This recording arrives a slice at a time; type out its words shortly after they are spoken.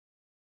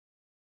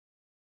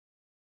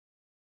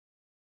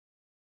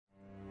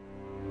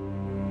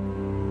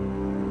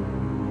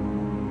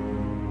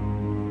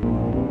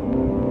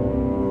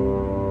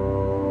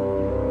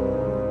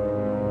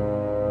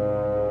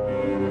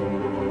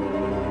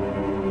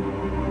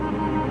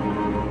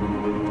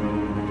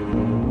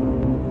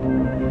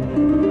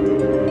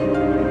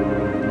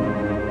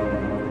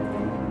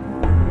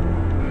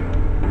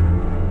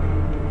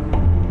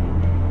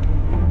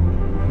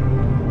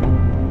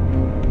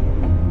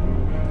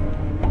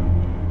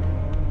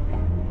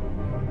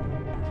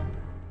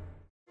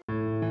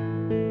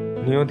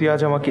নিয়তি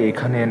আজ আমাকে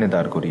এখানে এনে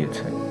দাঁড়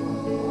করিয়েছে।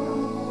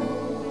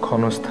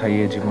 ক্ষণস্থায়ী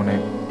জীবনে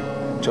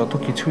যত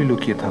কিছুই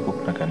লুকিয়ে থাকুক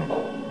না কেন,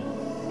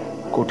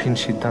 কঠিন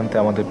সিদ্ধান্তে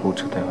আমাদের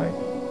পৌঁছতে হয়।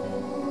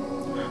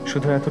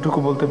 শুধু এতটুকু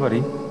বলতে পারি,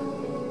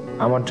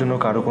 আমার জন্য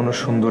কারো কোনো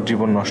সুন্দর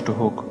জীবন নষ্ট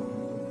হোক,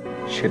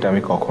 সেটা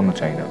আমি কখনো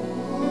চাই না।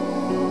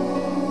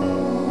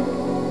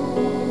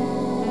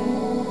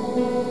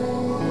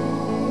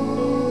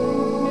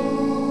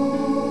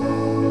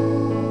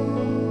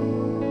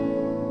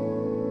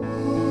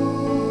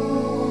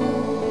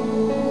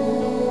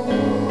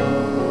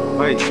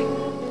 ভাই,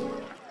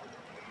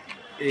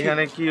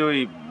 এখানে কি ওই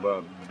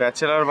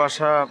ব্যাচেলার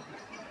বাসা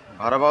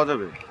ভাড়া পাওয়া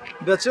যাবে?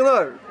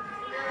 ব্যাচেলার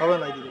হবে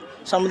না, এদিকে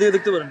সামনে দিকে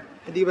দেখতে পারেন,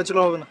 এদিকে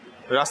ব্যাচেলার হবে না।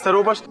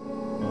 রাস্তার ওপাশ।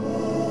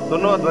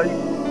 ধন্যবাদ ভাই।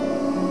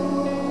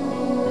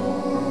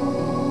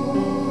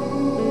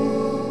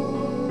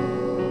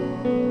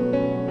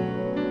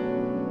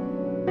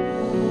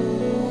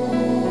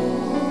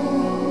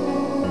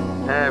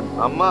 হ্যাঁ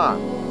আম্মা,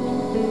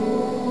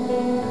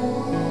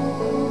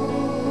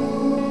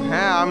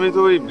 হ্যাঁ আমি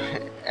তো ওই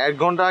 1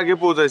 ঘন্টা আগে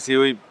পৌঁছাইছি।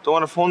 ওই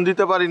তোমার ফোন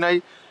দিতে পারি নাই,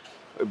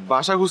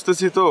 বাসা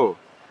খুঁজতেছি তো।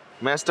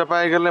 ম্যাচটা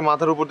পেয়ে গেলে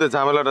মাথার উপর দিয়ে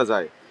ঝামেলাটা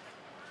যায়।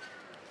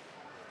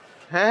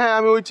 হ্যাঁ হ্যাঁ,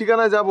 আমি ওই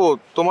ঠিকানায় যাব।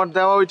 তোমার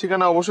দেওয়া ওই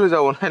ঠিকানা অবশ্যই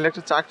যাবো, নাহলে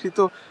একটা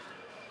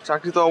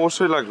চাকরি তো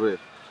অবশ্যই লাগবে।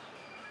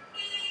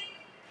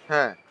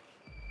 হ্যাঁ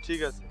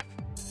ঠিক আছে।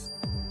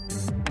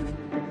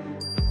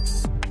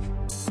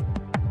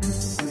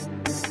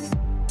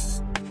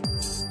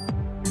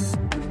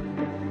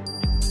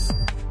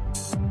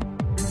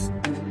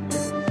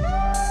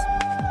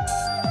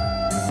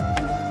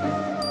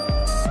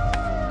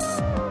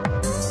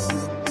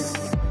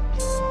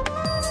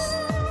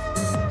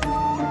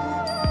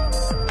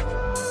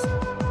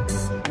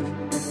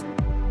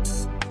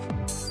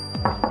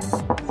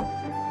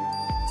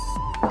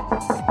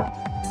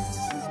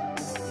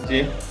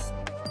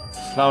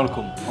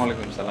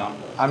 ওয়ালাইকুম সালাম।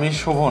 আমি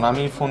শোভন,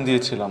 আমি ফোন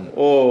দিয়েছিলাম।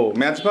 ও,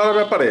 ম্যাচ ভাড়ার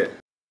ব্যাপারে?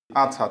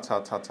 আচ্ছা আচ্ছা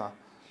আচ্ছা আচ্ছা।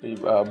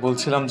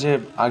 বলছিলাম যে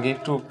আগে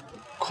একটু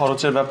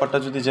খরচের ব্যাপারটা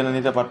যদি জেনে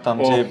নিতে পারতাম,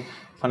 যে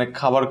মানে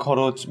খাবার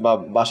খরচ বা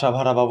বাসা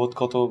ভাড়া বাবদ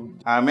কত।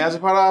 ম্যাচ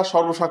ভাড়া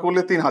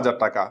সর্বসাকুল্যে 3000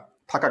 টাকা,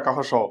 থাকা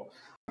খাওয়া সহ।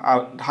 আর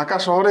ঢাকা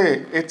শহরে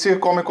এর চেয়ে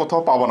কমে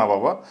কোথাও পাবো না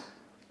বাবা।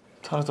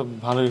 তাহলে তো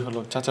ভালোই হলো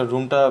চাচা।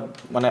 রুমটা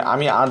মানে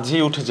আমি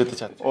আজই উঠে যেতে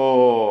চাই। ও,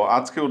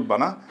 আজকে উঠবা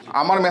না?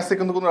 আমার ম্যাচে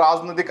কিন্তু কোনো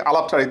রাজনৈতিক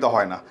আলাপচারিতা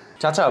হয় না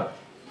চাচা।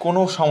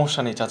 কোনো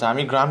সমস্যা নেই চাচা,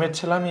 আমি গ্রামের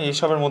ছেলে, আমি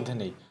এইসবের মধ্যে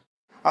নেই।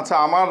 আচ্ছা,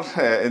 আমার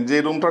যে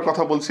রুমটার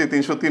কথা বলছি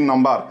 303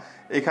 নম্বর,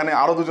 এখানে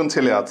আরো 2জন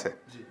ছেলে আছে,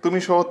 তুমি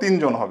সহ 3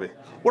 জন হবে।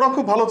 ওরা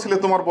খুব ভালো ছেলে,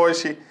 তোমার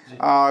বয়সী,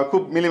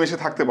 খুব মিলেমিশে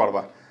থাকতে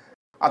পারবা।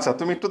 আচ্ছা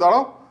তুমি একটু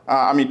দাঁড়াও,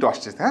 আমি একটু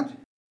আসছি। হ্যাঁ,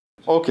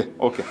 ওকে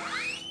ওকে।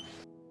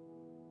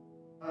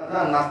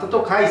 নাস্তা তো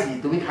খাইছি,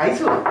 তুমি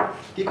খাইছো?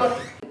 কি কর?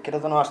 কেটে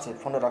যেন আসছে,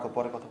 ফোনটা রাখো,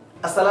 পরে কথা।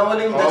 আসসালামু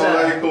আলাইকুম চাচা।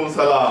 ওয়ালাইকুম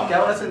সালাম।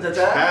 কেমন আছেন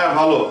চাচা? হ্যাঁ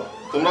ভালো,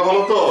 তোমরা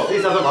ভালো তো? এই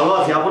চাচা ভালো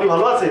আছি, আপনি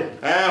ভালো আছেন?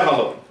 হ্যাঁ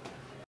ভালো।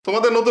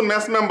 তোমাদের নতুন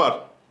ম্যাচ মেম্বার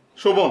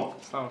শোভন।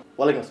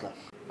 ওয়ালাইকুম আসসালাম।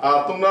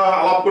 তোমরা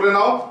আলাপ করে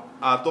নাও।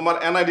 আর তোমার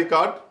এনআইডি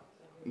কার্ড,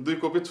 2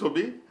 কপি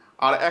ছবি,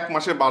 আর 1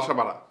 মাসের বাসা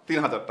ভাড়া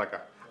 3000 টাকা।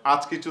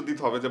 আজ কিছু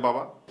দিতে হবে যে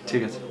বাবা।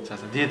 ঠিক আছে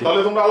চাচা, দিয়ে দিন।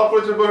 তাহলে তোমরা আলাপ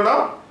পরিচয় করে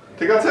নাও,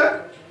 ঠিক আছে?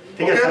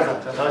 ঠিক আছে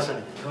চাচা, সমস্যা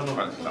নেই।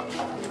 ধন্যবাদ,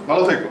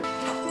 ভালো থেকো।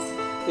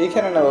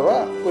 এইখানে না বাবা,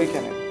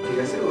 ওইখানে। ঠিক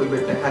আছে, ওই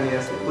বেডটা খালি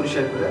আছে,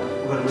 পরিষ্কার করে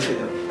ঘরে বসে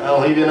যাও।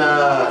 হইবে না,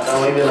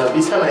 হইবে না,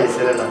 বিছানায়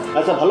ছেড়ে না।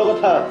 আচ্ছা ভালো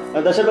কথা,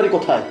 দেশের বাড়ি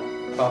কোথায়?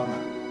 পাবনা।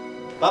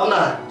 পাবনা?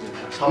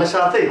 সমস্যা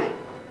আছে?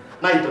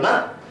 নাই তো না?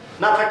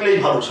 না থাকলেই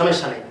ভালো,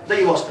 সমস্যা নেই।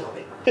 দেখি বসতে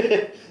হবে।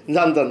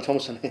 যান যান,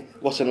 সমস্যা নেই,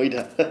 বসেন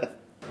ওইটা।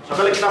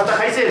 সকালে কি নাস্তা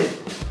খাইছেন?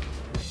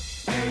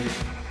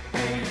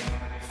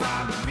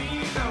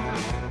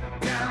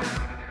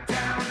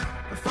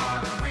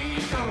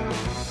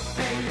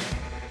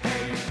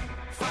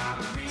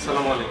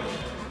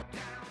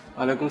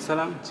 ওয়ালাইকুম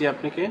সালাম। জি,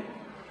 আপনি কে?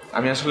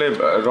 আমি আসলে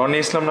রনি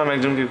ইসলাম নামে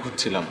একজনকে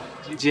খুঁজছিলাম।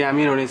 জি,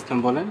 আমি রনি ইসলাম,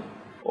 বলেন।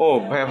 ও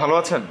ভাইয়া, ভালো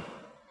আছেন?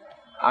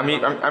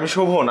 আমি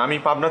শোভন, আমি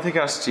পাবনা থেকে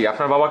আসছি।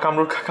 আপনার বাবা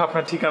কামরুল কাকা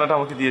আপনার ঠিকানাটা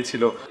আমাকে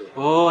দিয়েছিল।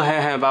 ও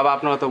হ্যাঁ হ্যাঁ, বাবা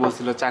আপনার কথা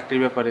বলছিল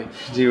চাকরির ব্যাপারে।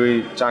 জি, ওই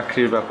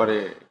চাকরির ব্যাপারে।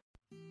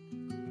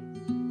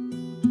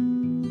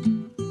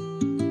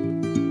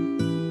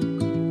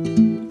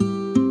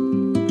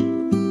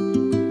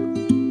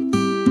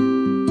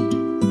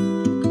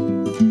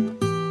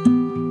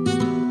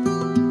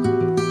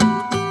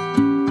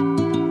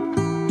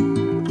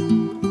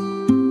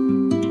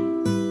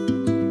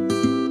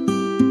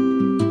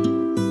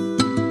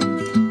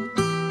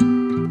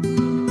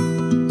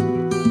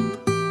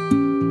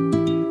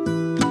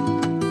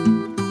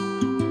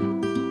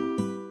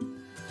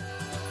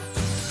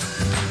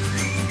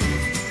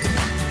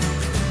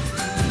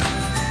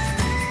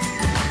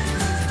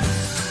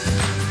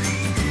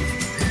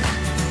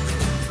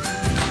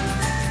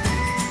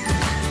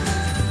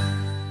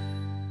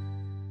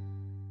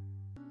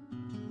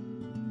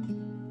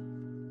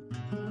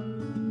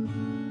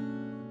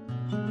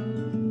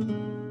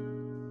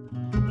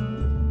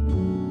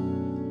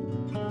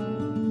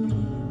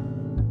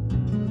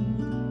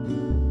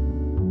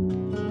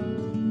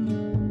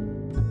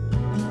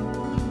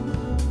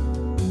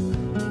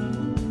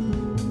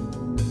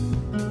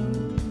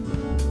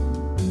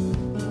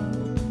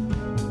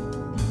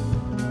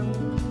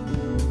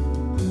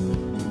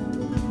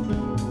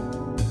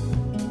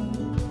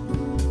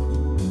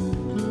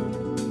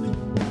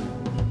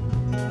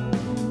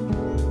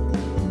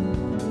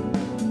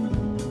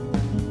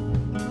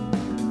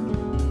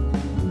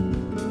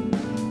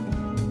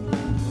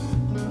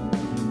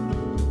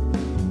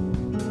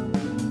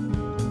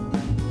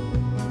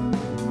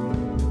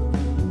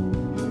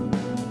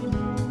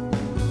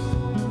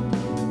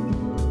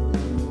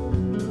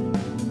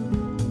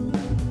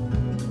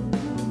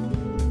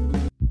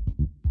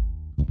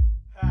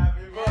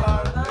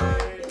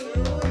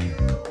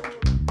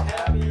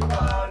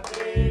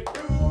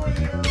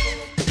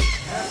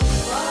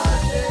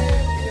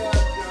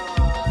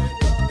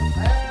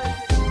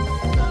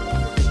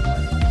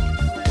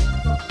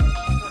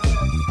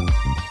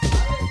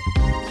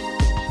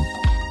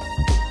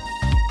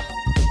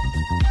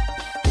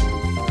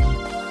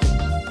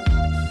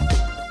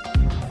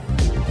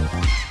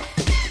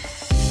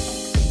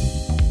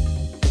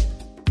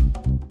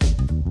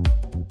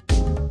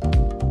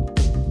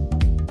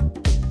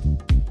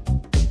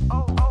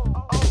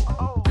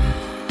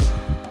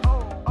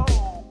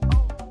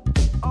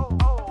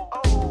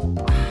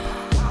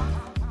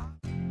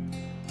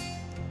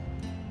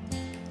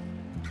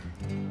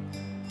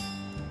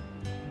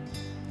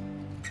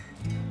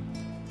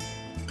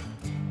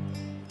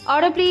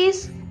 Order, please.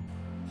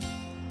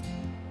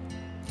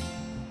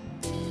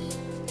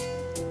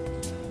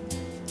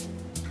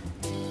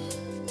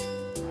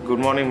 Good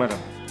morning madam.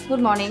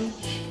 Good morning.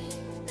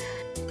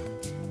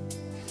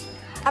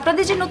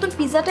 আপনাদের যে নতুন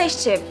পিৎজাটা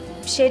এসছে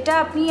সেটা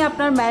আপনি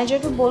আপনার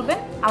ম্যানেজারকে বলবেন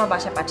আমার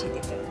বাসায় পাঠিয়ে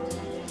দিতে।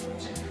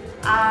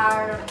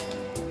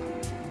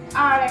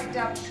 আর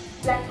একটা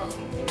ব্ল্যাক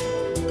কফি।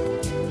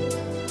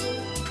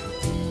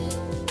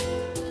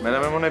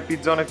 ম্যাডামের মনে হয়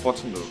পিৎজা অনেক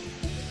পছন্দ।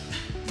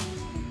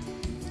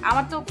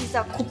 আমার তো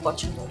পিৎজা খুব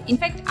পছন্দ।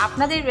 ইনফ্যাক্ট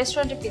আপনাদের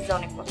রেস্টুরেন্টের পিৎজা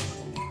অনেক পছন্দ,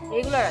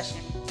 রেগুলার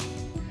আসেন।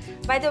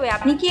 বাই দ্য ওয়ে,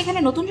 আপনি কি এখানে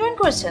নতুন জয়েন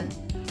করেছেন?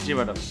 জি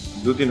ম্যাডাম,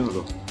 2 দিন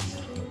হলো।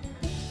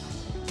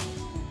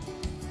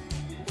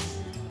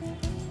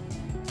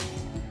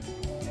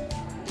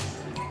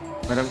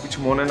 ম্যাডাম কিছু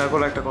মনে না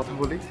করলে একটা কথা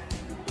বলি।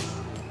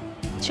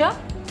 আচ্ছা।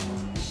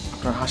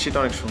 আপনার হাসিটা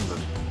অনেক সুন্দর।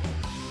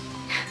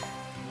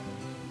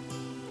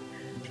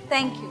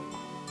 Thank you.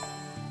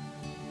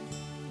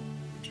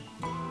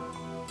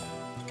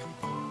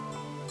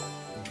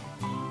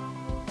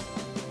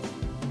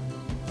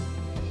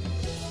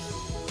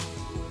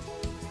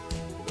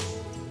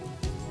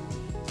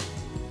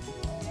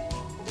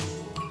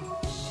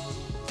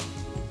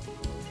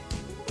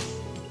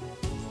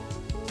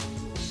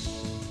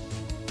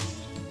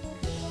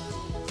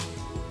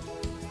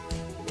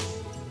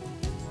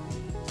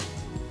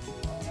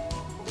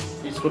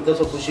 বিস্কুটটা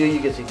সব খুশি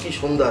হয়ে গেছে, কি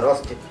সুন্দর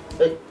আসছে।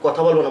 এই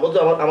কথা বলবো না বুঝছো,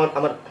 আমার আমার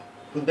আমার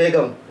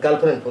বেগম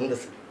গার্লফ্রেন্ড ফোন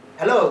দিয়েছে।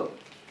 হ্যালো,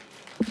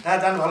 হ্যাঁ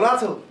জান ভালো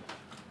আছো?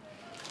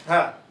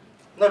 হ্যাঁ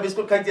না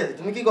বিস্কুট খাইতে আছি,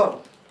 তুমি কি করো?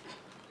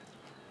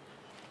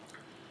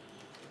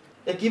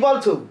 এ কি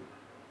বলছো?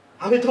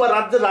 আমি তোমার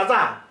রাজ্যের রাজা।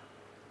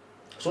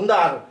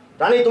 সুন্দর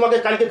রানী, তোমাকে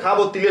কালকে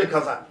খাবো তিলের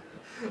খাজা।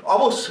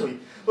 অবশ্যই।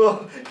 ও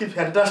কি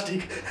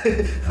ফ্যান্টাস্টিক।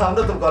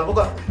 আমরা তো গল্প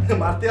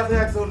মারতে আছে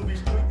একজন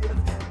বিষ্ণু।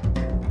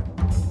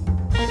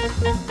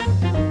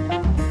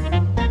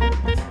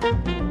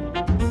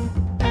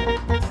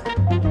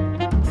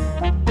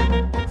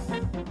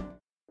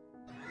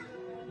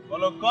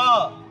 বলো ক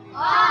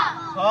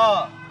খ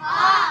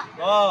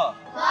গ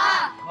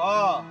ঘ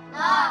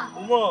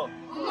উম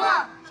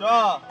চ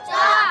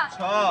ছ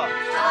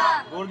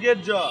বর্গের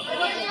জ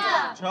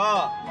ঝ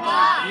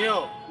নিয়।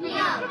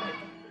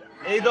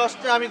 এই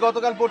 10টা আমি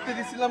গতকাল পড়তে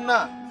দিছিলাম না?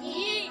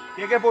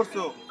 কে কে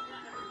পড়ছো?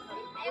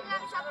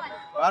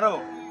 পারো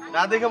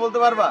না? দেখে বলতে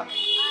পারবা?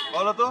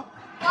 বলো তো।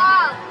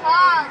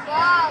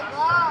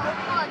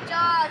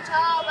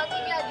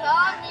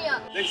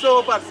 দেখছো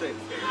ও পারছে।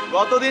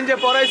 গতদিন যে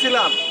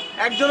পড়াইছিলাম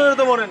একজনের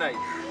তো মনে নাই।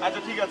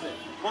 আচ্ছা ঠিক আছে,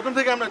 প্রথম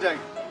থেকে আমরা যাই।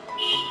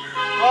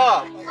 ক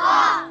খ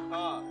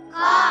খ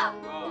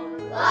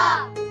গ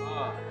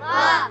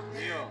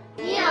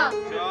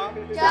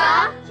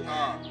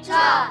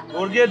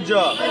বর্গের জ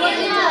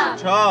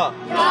ছ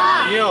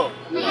নিয়।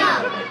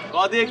 ক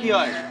দিয়ে কি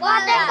হয়?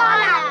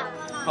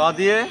 খ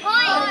দিয়ে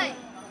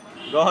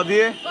গ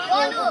দিয়ে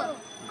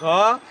ঘ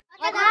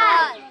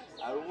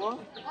আর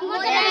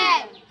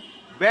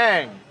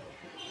ব্যাং।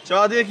 চ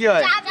দিয়ে কি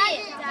হয়?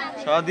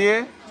 ছ দিয়ে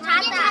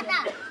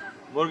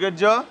বর্গের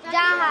জ।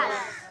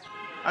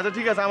 আচ্ছা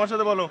ঠিক আছে, আমার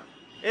সাথে বলো।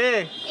 এ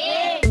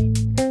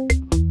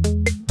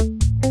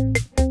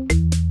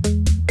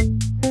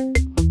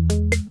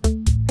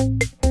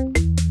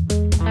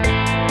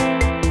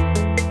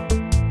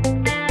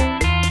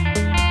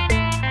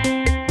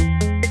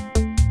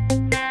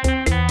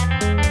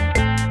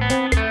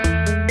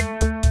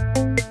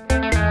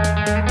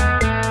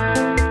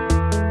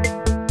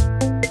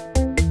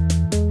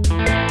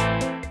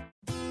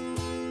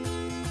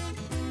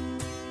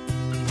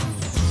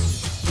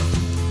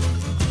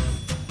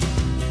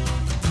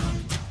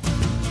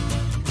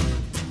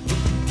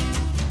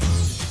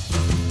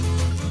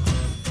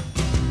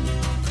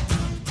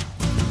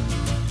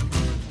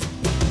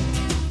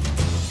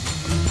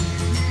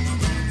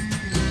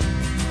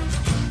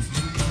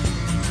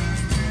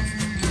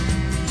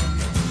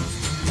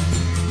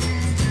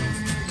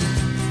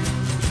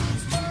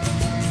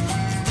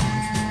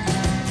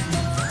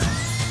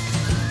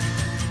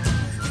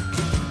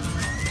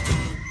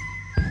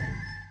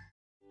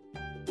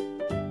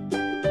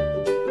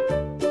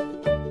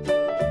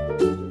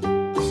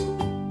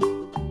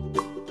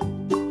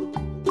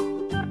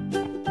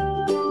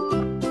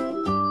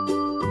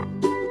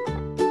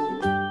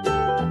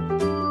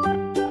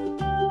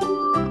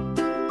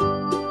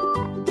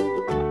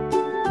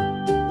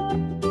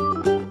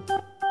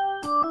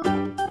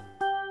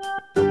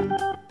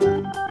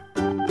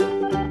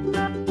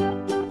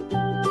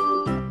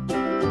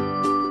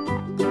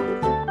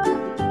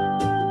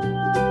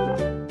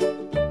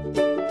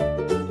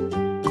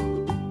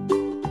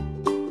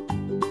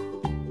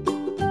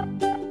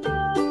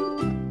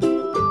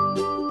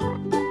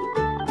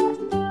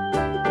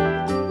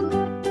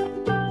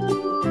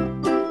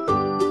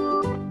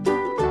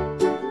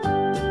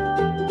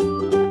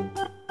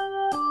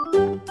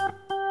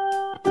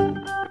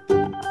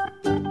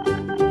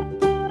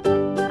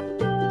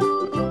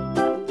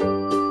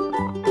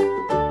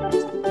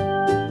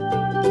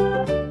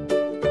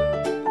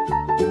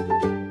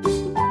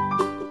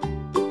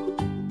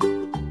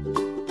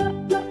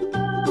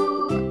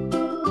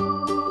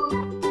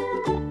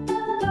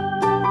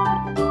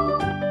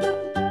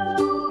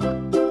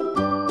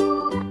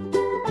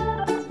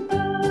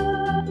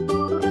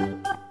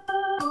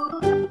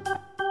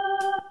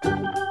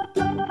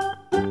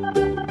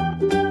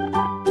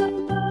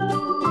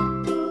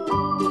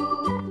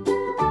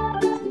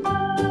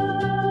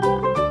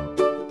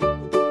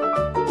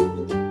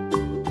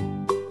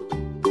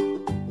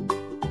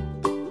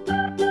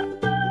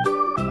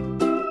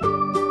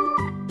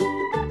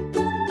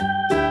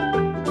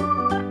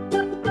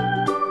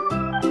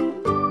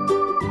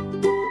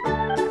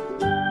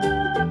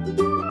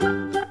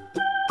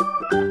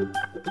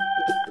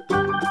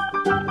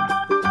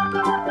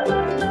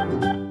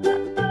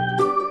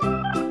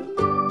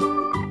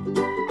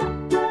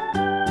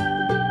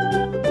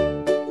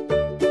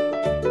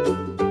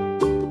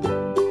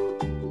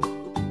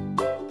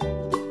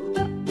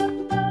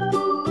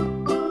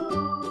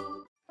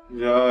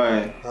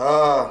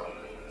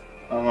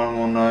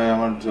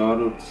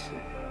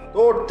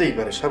হতেই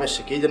পারে,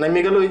 সমস্যা কি? এই যে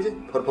নামিয়ে গেল, এই যে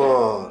পরপর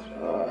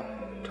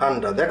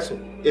ঠান্ডা দেখছো,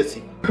 এসি।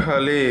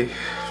 খালি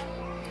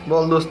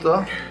বল দোস্ত,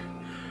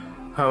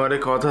 আমারে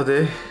কথা দে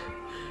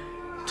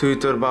তুই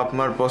তোর বাপ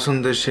মার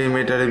পছন্দের সেই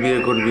মেয়েটারে বিয়ে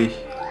করবি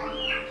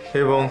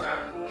এবং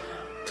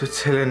তোর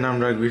ছেলের নাম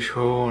রাখবি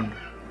শোন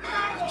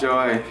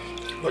জয়।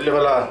 বললে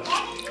বেলা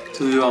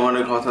তুইও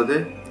আমারে কথা দে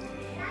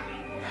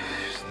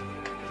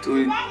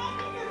তুই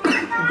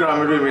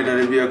গ্রামের ওই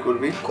মেয়েটারে বিয়ে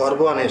করবি।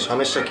 করবো আনে,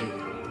 সমস্যা কি?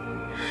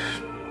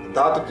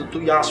 তা তো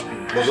তুই আসবি,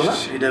 বোঝো না?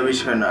 সেটা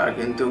বিষয় না,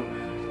 কিন্তু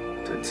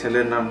তোর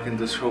ছেলের নাম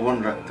কিন্তু শোভন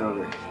রাখতে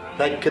হবে।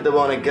 রাখতে দেবো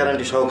অনেক,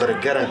 গ্যারান্টি সহকারে,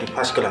 গ্যারান্টি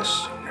ফার্স্ট ক্লাস।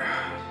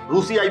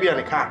 রুচি আইবি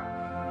আনে, খা।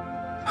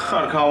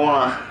 আর খাবো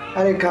না।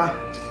 আরে খা।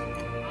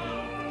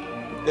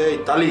 এই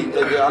তালি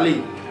আলি,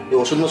 এই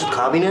ওষুধ মশুদ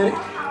খাবি না রে?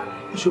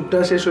 স্যুপটা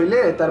শেষ হইলে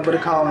তারপরে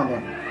খাওয়া হবে।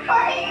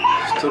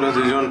 তোরা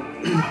দুজন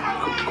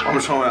খুব কম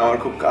সময় আমার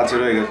খুব কাছে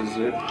রয়ে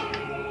গেছে।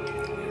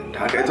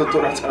 ঢাকায় তো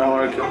তোরা ছাড়া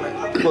আমার কেউ নাই।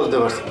 বলতে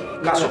পারছি,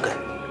 কাশো খায়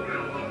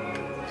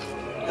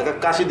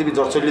কাশি দিবি,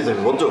 জ্বর চলে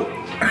যাবে, বুঝছো?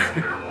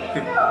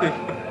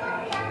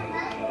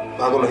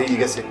 পাগল হয়ে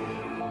গেছে।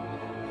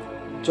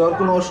 জ্বর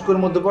কোনো অসুখের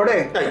মধ্যে পড়ে?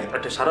 তাই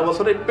একটা সারা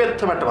বছরে পেট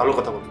একটা ভালো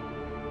কথা বল।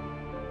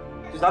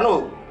 তুই জানো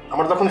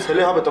আমার যখন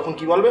ছেলে হবে তখন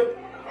কি বলবে?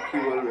 কি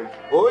বলবে?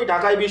 ওই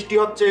ঢাকায় বৃষ্টি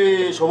হচ্ছে,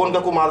 শোভন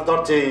কাকু মাছ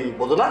ধরছে,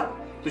 বোঝো না?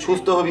 তুই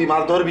সুস্থ হবি,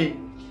 মাছ ধরবি।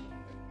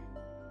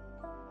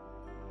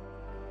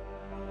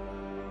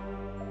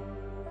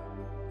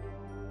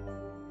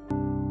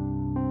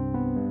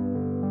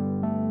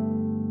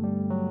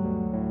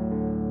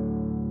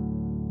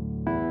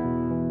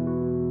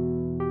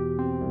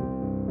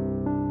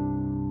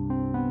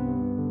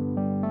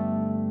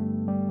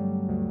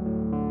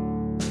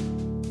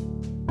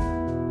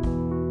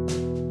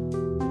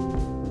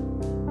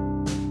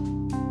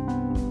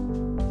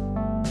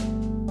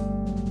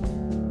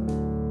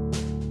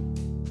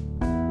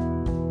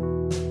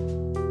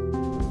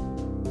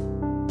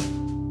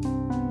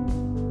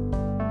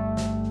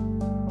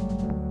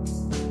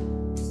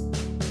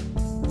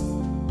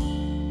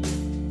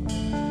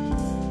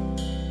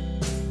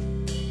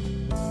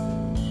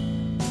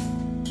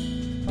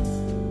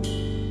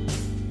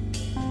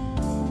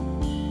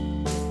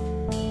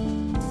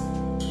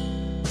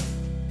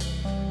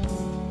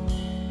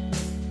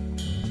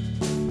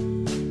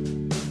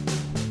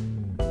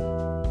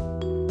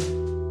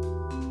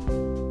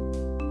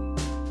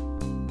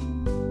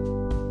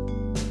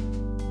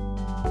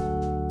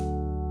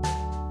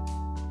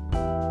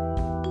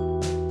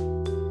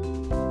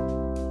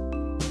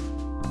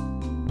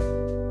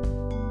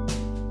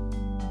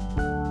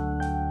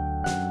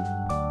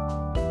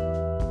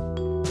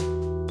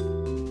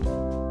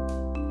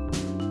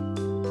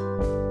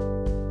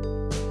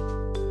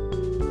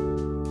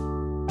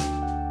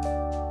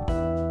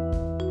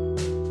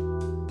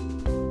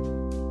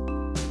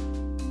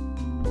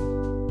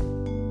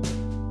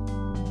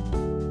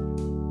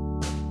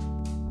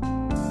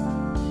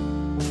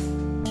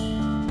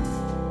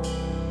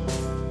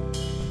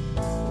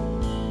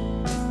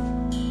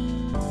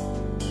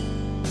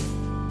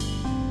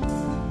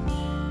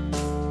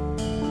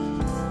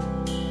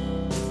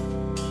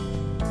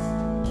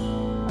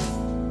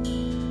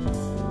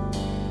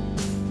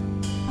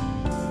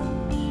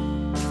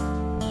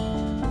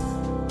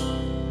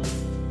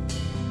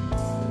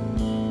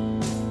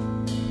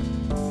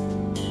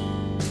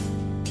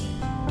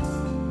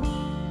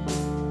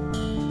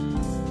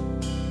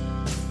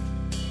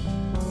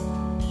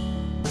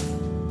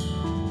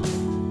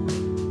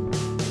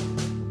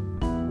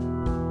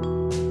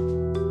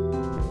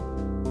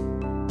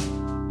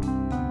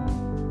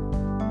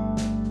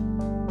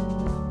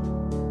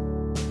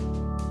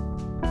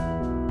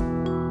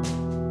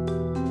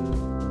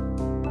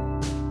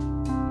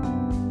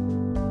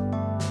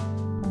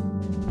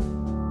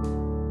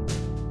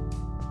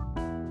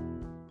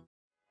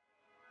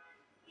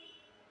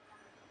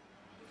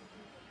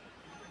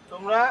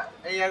 তোমরা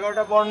এই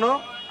 11টা বর্ণ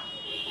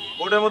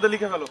বোর্ডের মধ্যে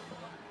লিখে ফেলো,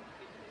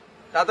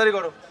 তাড়াতাড়ি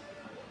করো,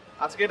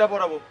 আজকে এটা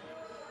পড়াবো।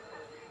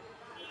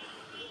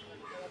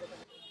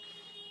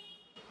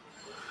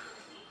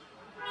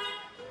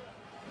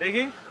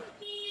 দেখি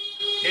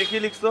কে কি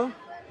লিখছো।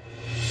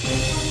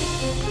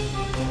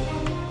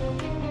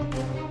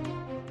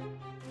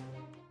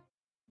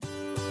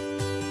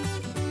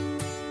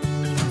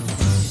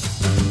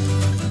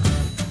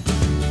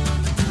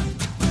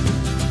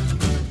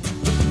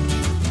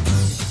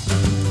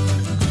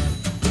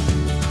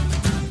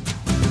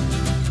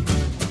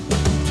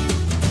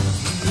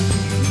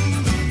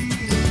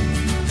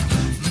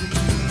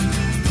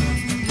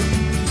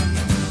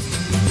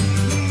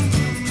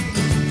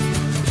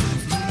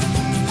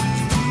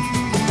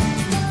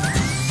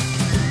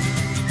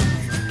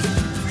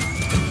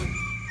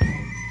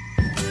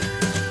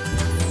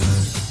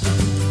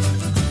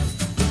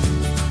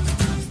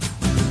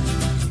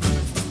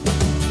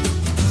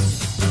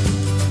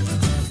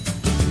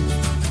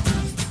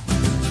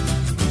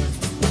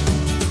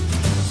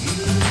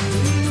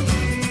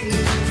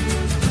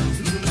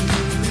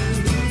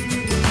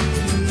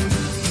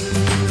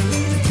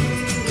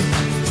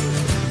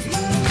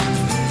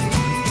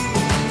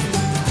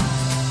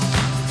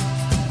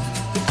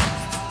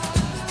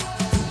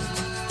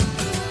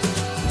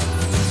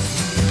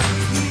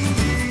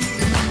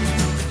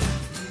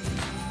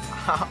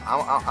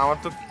 আমার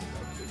তো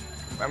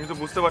আমি তো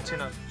বুঝতে পারছি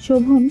না।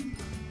 শোভন,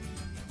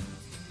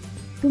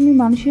 তুমি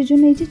মানুষের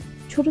জন্য এই যে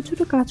ছোট ছোট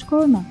কাজ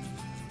করো না,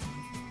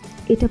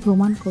 এটা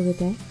প্রমাণ করে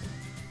দেয়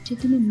যে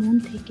তুমি মন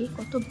থেকে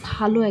কত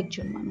ভালো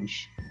একজন মানুষ।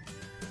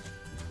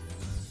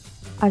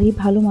 আর এই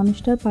ভালো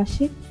মানুষটার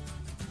পাশে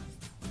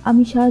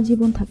আমি সারা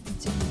জীবন থাকতে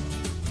চাই।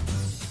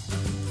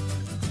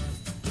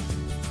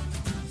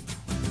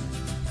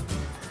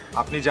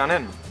 আপনি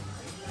জানেন,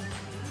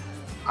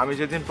 আমি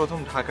যেদিন প্রথম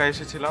ঢাকায়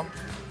এসেছিলাম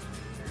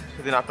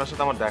সেদিন আপনার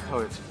সাথে আমার দেখা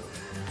হয়েছিল।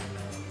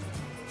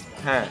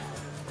 হ্যাঁ,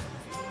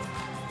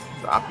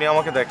 আপনি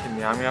আমাকে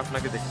দেখেননি, আমি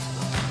আপনাকে দেখেছিলাম।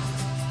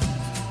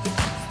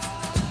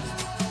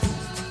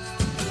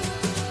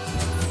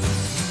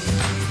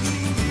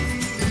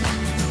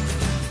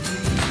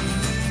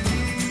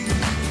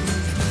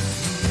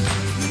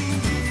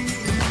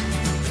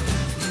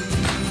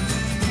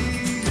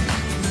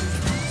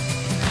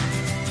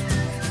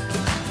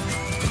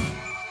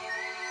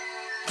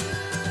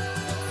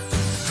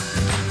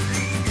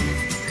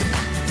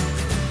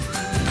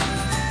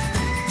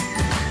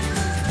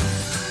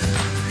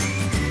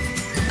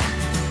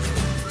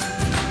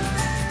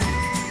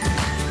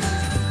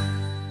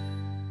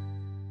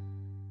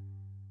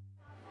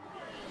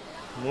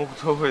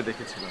 মুগ্ধ হয়ে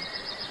দেখেছিলাম।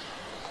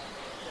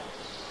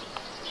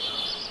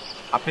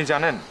 আপনি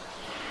জানেন,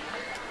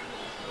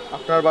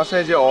 আপনার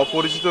বাসায় যে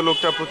অপরিচিত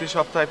লোকটা প্রতি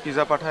সপ্তাহে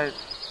পিৎজা পাঠায়,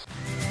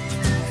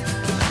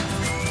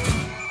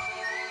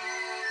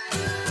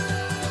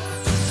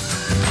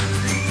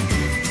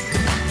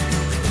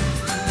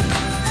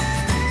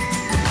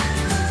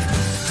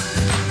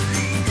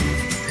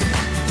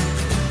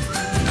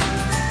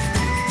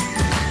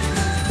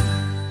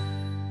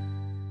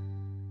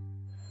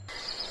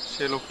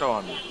 সে লোকটাও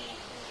আমি।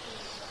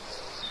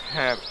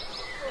 হ্যাঁ,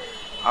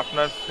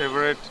 আপনার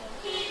ফেভারিট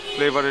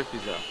ফ্লেভারের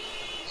পিৎজা।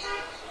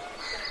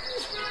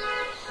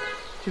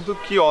 কিন্তু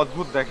কি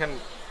অদ্ভুত দেখেন,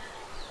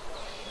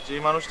 যে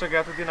মানুষটাকে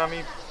এতদিন আমি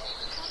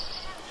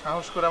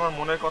সাহস করে আমার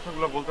মনের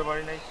কথাগুলো বলতে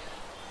পারি নাই,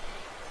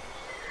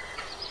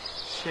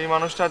 সেই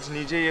মানুষটা আজ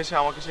নিজেই এসে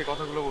আমাকে সেই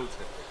কথাগুলো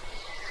বলছে।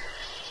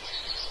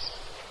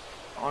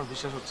 আমার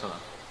বিশ্বাস হচ্ছে না।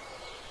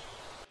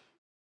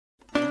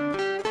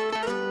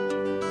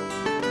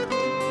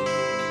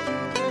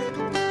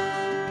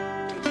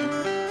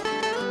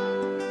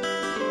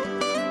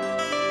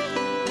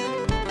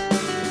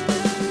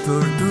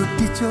 তোর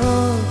দুটি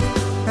চোখ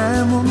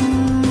এমন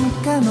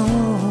কেন,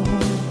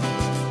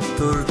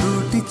 তোর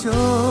দুটি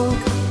চোখ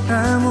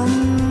এমন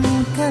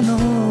কেন,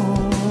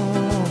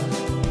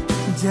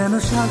 যেন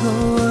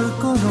সাগর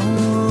কোন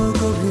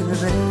গভীর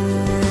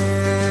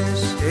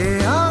রেশ। এ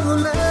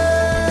আঙুলে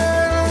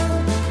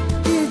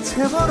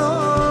ইচ্ছে বড়,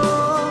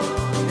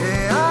 এ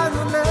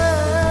আঙুলে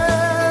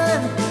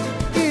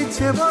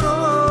ইচ্ছে বড়,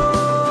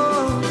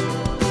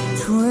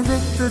 ছুঁয়ে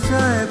দেখতে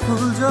চায়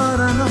ফুল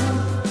জড়ানো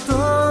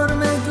তোর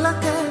মেঘলা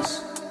কেশ,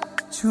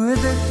 ছুঁয়ে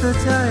দেখতে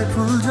চায়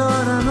ফুল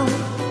জড়ানো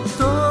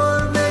তোর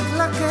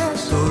মেঘলা কেশ।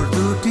 তোর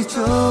দুটি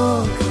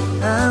চোখ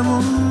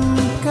এমন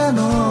কেন?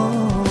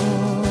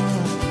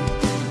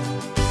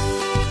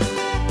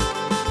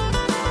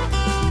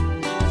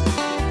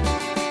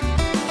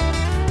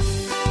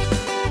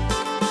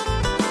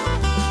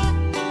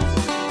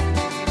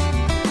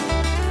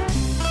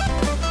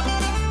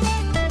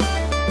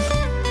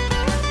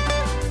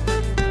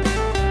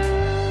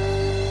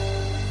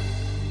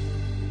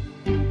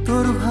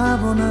 তোর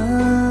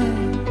ভাবনায়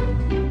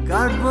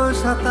কাটবো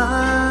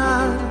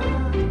সাঁতার,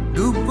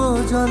 ডুববো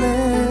জলে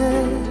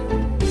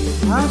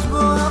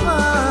ভাসবো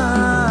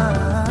আবার।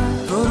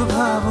 তোর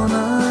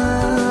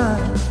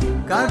ভাবনায়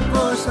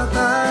কাটবো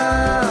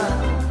সাঁতার,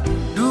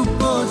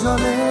 ডুববো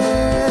জলে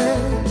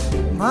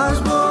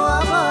ভাসবো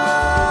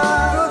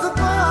আবার। রোদ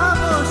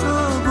পাবো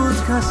সবুজ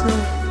ঘাসে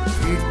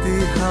ফিরতি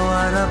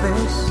হাওয়ার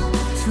আবেশ,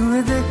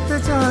 ছুঁয়ে দেখতে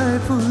চায়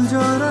ফুল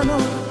জড়ানো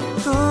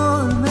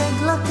তোর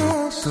মেঘলা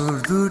কেশ। তোর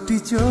দুটি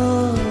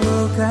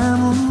চোখ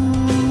এমন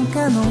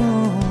কেন,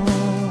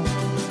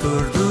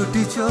 তোর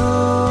দুটি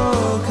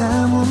চোখ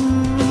এমন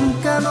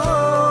কেন?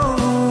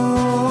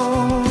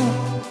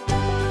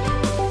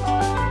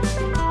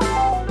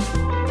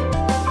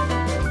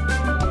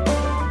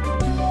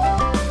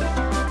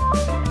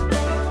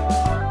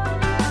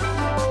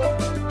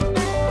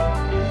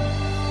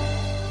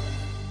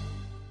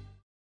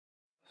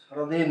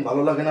 সারাদিন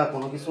ভালো লাগে না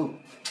কোনো কিছু।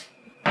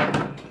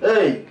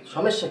 এই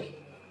সমস্যা কি?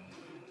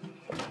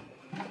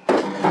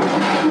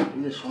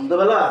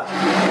 সন্ধ্যাবেলা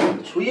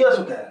শুয়ে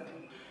আছো কেন?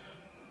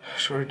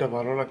 শরীরটা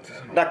ভালো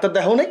লাগতেছে না। ডাক্তার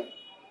দেখাও নাই?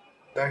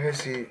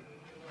 দেখেছি,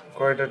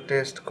 কয়টা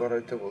টেস্ট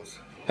করাইতে বলছে।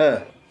 হ্যাঁ,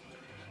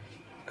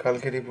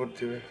 কালকে রিপোর্ট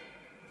দিবে।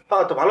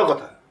 হ্যাঁ তো ভালো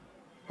কথা।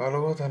 ভালো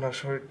কথা না,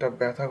 শরীরটা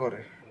ব্যথা করে।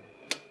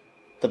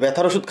 তো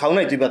ব্যথার ওষুধ খাও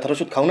নাই? তুই ব্যথার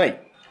ওষুধ খাও নাই?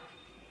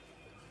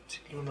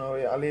 ছিল না,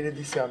 ওই আলিরে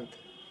দিছে আনতে।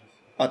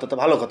 আচ্ছা তো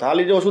ভালো কথা,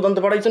 আলির ওষুধ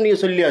আনতে পারাইছো, নিয়ে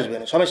চলিয়ে আসবে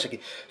না, সমস্যা কি?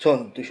 শোন,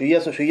 তুই শুয়ে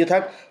আসো, শুয়ে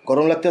থাক,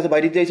 গরম লাগতে আছে,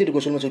 বাইরে দিয়ে আসি, একটু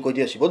গোসল মোসল করে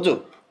দিয়ে আসি, বুঝছো?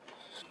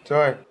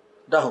 জয়,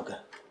 ডাকো কে,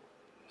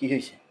 কি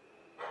হয়েছে?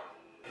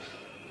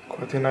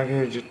 কদিন আগে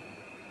যে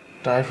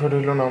টাইফয়েড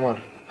হইল না আমার,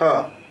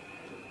 হ্যাঁ,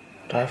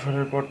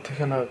 টাইফয়েডের পর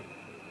থেকে না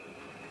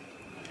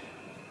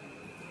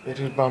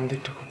পেটের বাম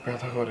দিকটা খুব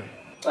ব্যথা করে।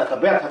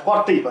 ব্যথা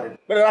করতেই পারে,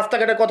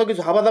 রাস্তাঘাটে কত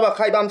কিছু হাবা দাবা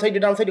খাই, বাম সাইডে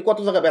ডান সাইডে কত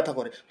জায়গায় ব্যথা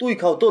করে, তুই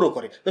খাও তোরও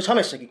করে, তো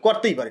সমস্যা কি?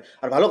 করতেই পারে।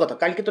 আর ভালো কথা,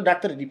 কালকে তো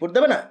ডাক্তারের রিপোর্ট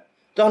দেবে না,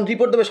 যখন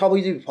রিপোর্ট দেবে সব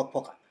হয়ে যাবি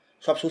ফকফকা,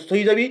 সব সুস্থ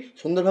হয়ে যাবি,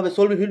 সুন্দরভাবে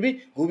চলবি ফিরবি,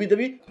 ঘুবি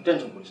দেবি,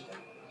 টেনশন করিস না।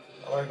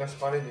 আমার কাছে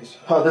পানি দিস।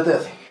 হ্যাঁ দিতে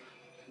আছে।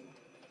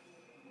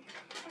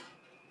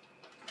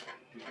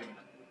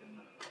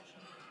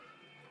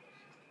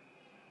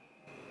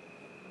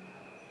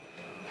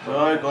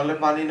 গলে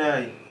পানি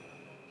নাই।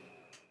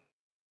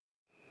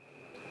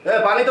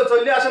 পানি তো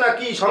চলে আসে না,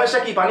 কি সমস্যা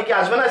কি? পানি কি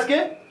আসবে না আজকে?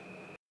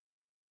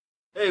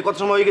 এই কত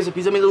সময় হয়ে গেছে,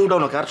 পিজা মিজা উঠাও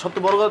না। আর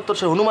সবচেয়ে বড় কথা, তোর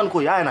সে হনুমান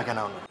কই আয় না কেন?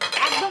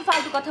 একদম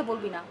ফালতু কথা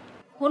বলবি না।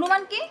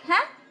 হনুমান কে?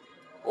 হ্যাঁ,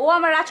 ও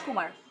আমার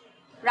রাজকুমার,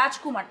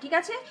 রাজকুমার, ঠিক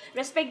আছে?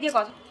 রেসপেক্ট দিয়ে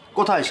কথা।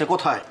 কোথায় সে,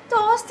 কোথায়? তো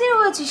অস্থির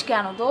হয়েছিস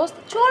কেন দোস্ত?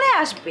 চলে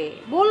আসবে,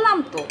 বললাম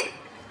তো।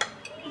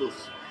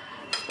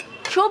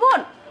 শোভন,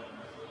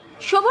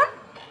 শোভন,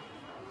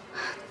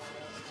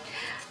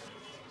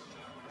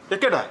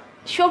 কেডা?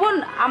 শোভন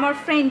আমার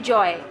ফ্রেন্ড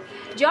জয়।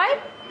 জয়,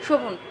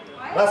 শোভন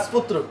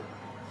রাজপুত্র,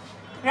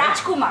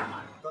 রাজকুমার।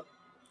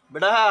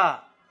 বেটা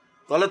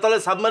তলে তলে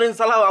সাবমারিন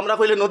চালাও, আমরা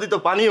কইলে নদী তো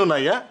পানিও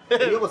নাই। হ্যাঁ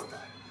এই অবস্থা,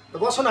 তো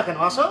বসো না কেন,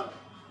 আসো।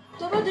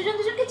 তোমরা দুজন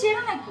দুজনকে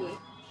চেনো নাকি?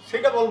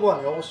 সেটা বলবো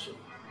আমি অবশ্যই।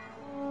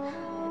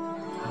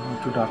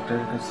 একটু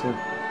ডাক্তারের কাছে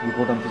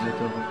রিপোর্ট আনতে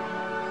যেতে হবে,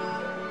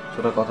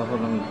 সেটা কথা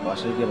বললাম,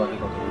 বাসায় গিয়ে বাকি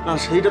কথা বলবো। না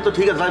সেইটা তো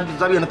ঠিক আছে,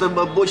 যাবি না তো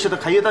বইসে তো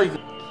খাইয়ে তাই। কি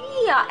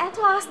এত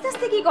আস্তে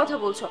আস্তে কি কথা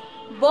বলছো?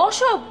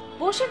 বসো,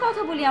 বসে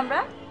কথা বলি আমরা।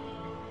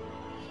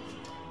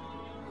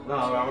 না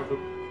আমার একটু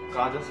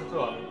কাজ আছে তো,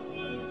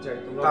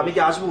 আমি কি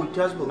আসবো,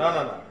 উঠে আসবো? না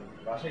না না,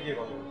 বাসায় গিয়ে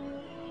কথা বলবো।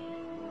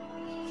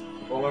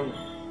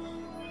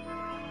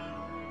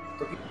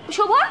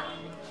 শোভন,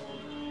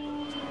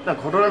 না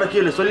ঘটনাটা কি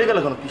হলো, চলে গেল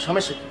কেন, কি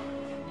সমস্যা কি?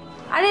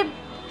 আরে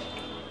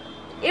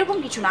এরকম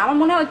কিছু না, আমার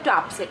মনে হয় একটু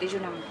আপসেট, এই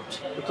জন্য আমি বলছি।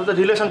 তোদের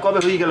রিলেশন কবে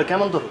হয়ে গেল,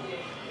 কেমন তোর?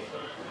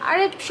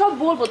 আরে সব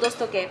বলবো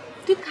দোস্তকে,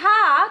 তুই খা,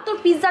 তোর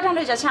পিৎজা ঠান্ডা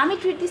হয়ে যাচ্ছে, আমি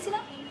ট্রিট দিছি না।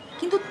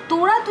 কিন্তু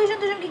তোরা দুজন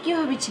দুজনকে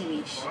কিভাবে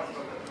চিনিস?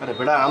 আরে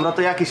বেটা আমরা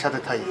তো একই সাথে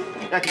থাকি,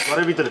 একই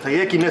ঘরের ভিতরে থাকি,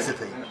 একই মেসে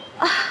থাকি।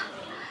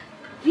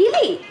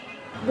 রিয়েলি?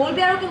 বলবি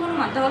আর ওকে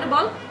হনুমান? তাহলে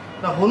বল।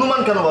 না হনুমান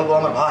কেন বলবো,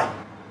 আমার ভাই।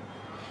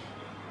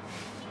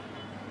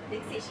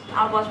 দেখছিস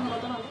আমার পছন্দ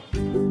কত হবে।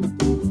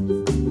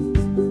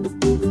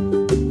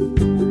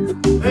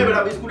 এই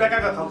বেটা বিস্কুট একা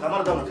একা খাও,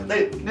 আমার দাও না খেতে।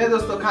 নে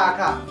দোস্ত খা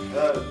খা।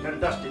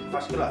 Fantastic,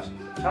 first class.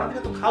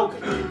 সারাদিনে তো খাও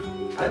খেতে।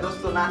 আরে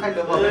দোস্ত না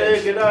খাইলে হবে। এই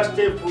কেডা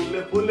আসছে ফুলে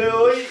ফুলে,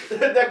 ওই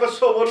দেখো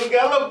শোভন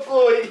গেল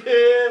কই।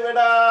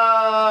 বেটা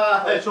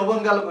শোভন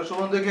গেল কই?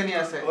 শোভন দেখে নিয়ে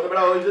আসে। ওরে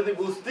বেটা ওই যদি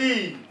বুঝতি।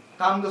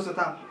 থাম দোস্ত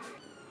থাম।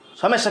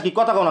 সমস্যা কি,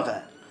 কথা কোন কা?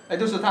 এই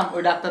দোস্ত থাম,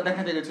 ওই ডাক্তার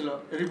দেখাতে গেছিল,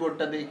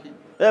 রিপোর্টটা দেখি।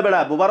 এ বেটা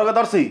বুবারকে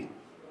ধরছি,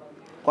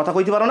 কথা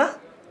কইতে পারো না?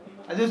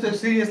 আজ দোস্ত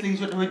সিরিয়াসলি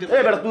কিছু হইতে।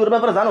 এই বেটা তুই ওর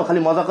ব্যাপারে জানো,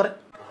 খালি মজা করে।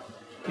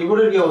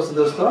 রিপোর্টের কি অবস্থা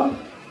দোস্ত?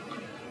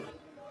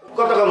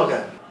 কথা কোন কা?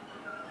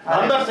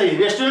 আমরা সেই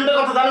রেস্টুরেন্টের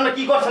কথা জানো না,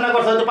 কি করছ না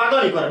করছ, তো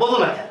পাগলই করে, বুঝো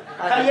না?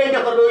 খালি এইটা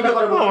করবে ওইটা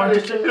করবে, আমার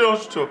রেস্টুরেন্টে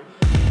নষ্ট।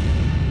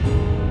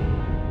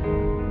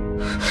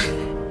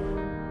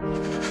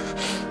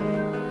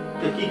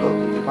 কি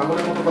করছিস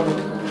পাগলের মতো কথা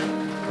বলছিস?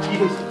 কি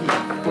হইছে, কি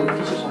তোর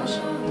কিসের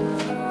সমস্যা,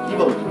 কি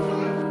বল?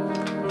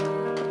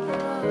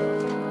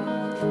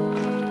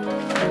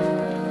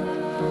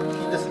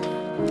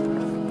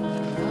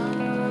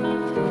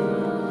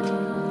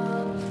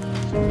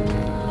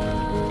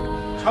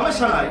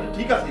 সমস্যা নাই,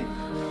 ঠিক আছে,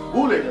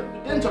 ভুল হয়ে যাবে,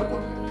 টেনশন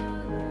কর।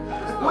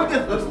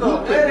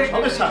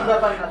 সমস্যা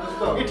ব্যাপার না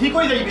দোস্ত, এ ঠিক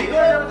হয়ে যাইবে।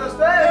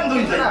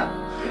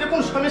 এটা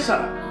কোন সমস্যা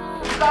না,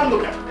 কান্দো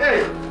কেন? এই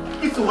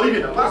কিছু হইবে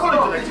না, পাগল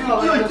হইছে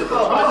নাকি? কি হইছে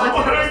তোর?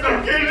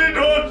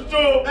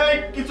 এই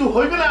কিছু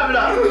হইবে না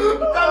বেটা,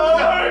 কান্দো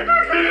কেন?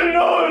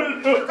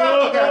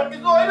 কান্দো কেন?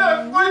 কিছু হইবে না,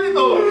 কই দিত?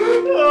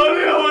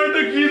 আরে আমার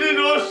একটা কিডনি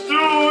নষ্ট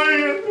হয়ে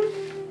গেছে।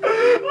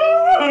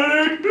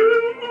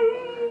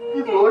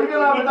 কিছু হইবে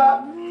না বেটা,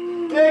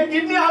 এই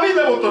কিডনি আমি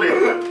দেবো তোরে।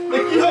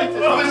 কি হয়েছে,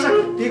 সমস্যা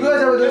কি? ঠিক হয়ে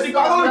যাবে দোস্ত,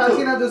 পাগল হইছো?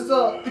 আছি না দোস্ত।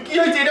 কি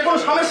হয়েছে, এটা কোনো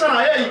সমস্যা না।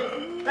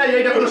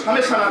 এইটা কোনো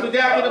সমস্যা না, তুই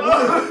দেখ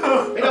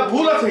এটা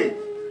ভুল আছে,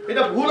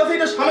 এটা ভুল আছে,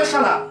 এটা সমস্যা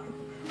না,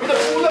 এটা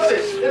ভুল আছে,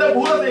 এটা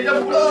ভুল আছে, এটা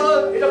ভুল আছে,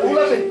 এটা ভুল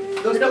আছে,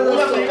 এটা ভুল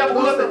আছে, এটা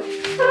ভুল আছে,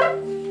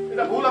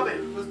 এটা ভুল আছে।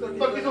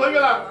 তোর কিছু হইবে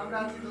না, আমরা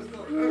আছি দোস্ত।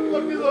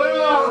 তোর কিছু হইবে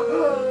না।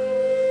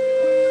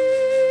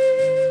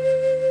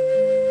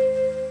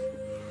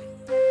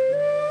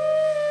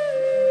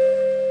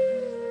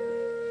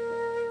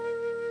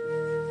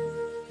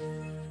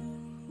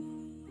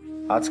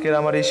 আজকের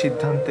আমার এই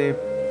সিদ্ধান্তে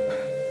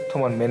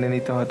তোমার মেনে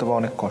নিতে হয়তো বা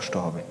অনেক কষ্ট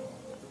হবে,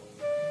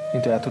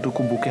 কিন্তু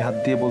এতটুকু বুকে হাত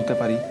দিয়ে বলতে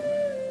পারি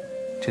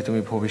যে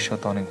তুমি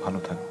ভবিষ্যতে অনেক ভালো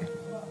থাকবে।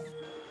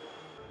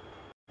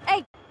 এই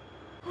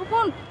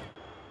বোন,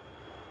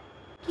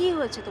 কি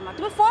হয়েছে তোমার?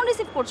 তুমি ফোন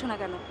রিসিভ করছো না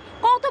কেন?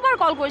 কতবার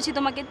কল করেছি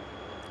তোমাকে,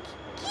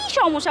 কি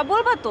সমস্যা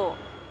বলবা তো?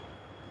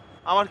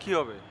 আমার কি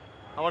হবে?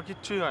 আমার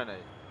কিচ্ছুই হয়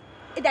নাই।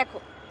 এই দেখো,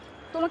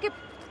 তোমাকে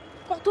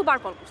কতবার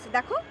কল করছি,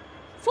 দেখো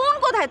ফোন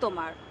কোথায়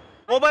তোমার?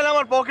 মোবাইল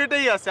আমার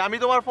পকেটেই আছে, আমি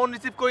তোমার ফোন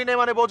রিসিভ করি নাই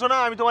মানে বোঝো না?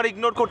 আমি তোমার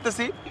ইগনোর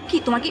করতেছি। কি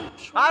তোমাকে?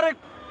 আরে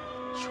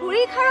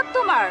শরীর খারাপ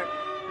তোমার?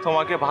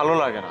 তোমাকে ভালো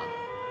লাগে না,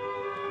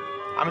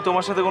 আমি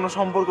তোমার সাথে কোনো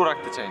সম্পর্ক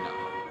রাখতে চাই না।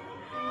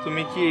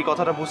 তুমি কি এই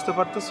কথাটা বুঝতে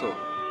পারতেছো?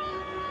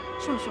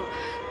 শোনো শোনো,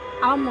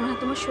 আমার মনে হয়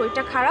তোমার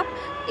শরীরটা খারাপ,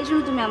 এই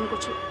জন্য তুমি এমন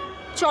করছো।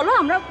 চলো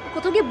আমরা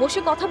কোথাও গিয়ে বসে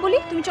কথা বলি।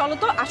 তুমি চলো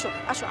তো, আসো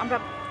আসো আমরা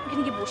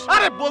ওখানে গিয়ে বসি।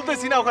 আরে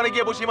বলতেছি না ওখানে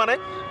গিয়ে বসি মানে?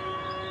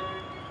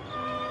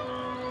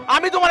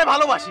 আমি তোমারে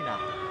ভালোবাসি না,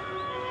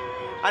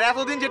 আর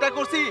এতদিন যেটা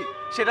করছি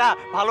সেটা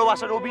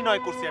ভালোবাসার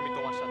অভিনয় করছি আমি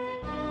তোমার সাথে।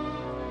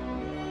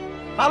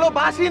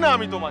 ভালোবাসি না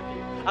আমি তোমাকে।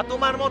 আর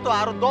তোমার মতো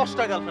আরো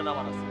 10টা গার্লফ্রেন্ড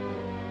আমার আছে,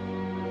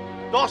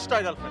 10টা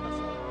গার্লফ্রেন্ড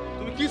আছে,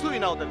 তুমি কিছুই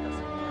না ওদের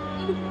কাছে।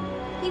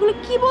 এগুলো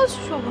কি বলছো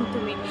শোভন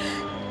তুমি?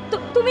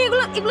 তুমি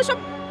এগুলো সব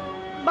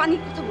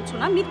বানিয়ে কথা বলছো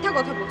না, মিথ্যা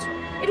কথা বলছো।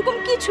 এরকম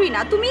কিছুই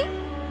না।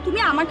 তুমি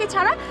আমাকে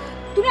ছাড়া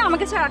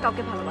আর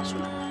কাউকে ভালোবাসো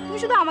না। তুমি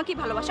শুধু আমাকেই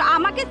ভালোবাসো।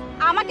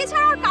 আমাকে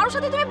ছাড়া আর কারোর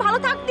সাথে তুমি ভালো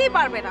থাকতেই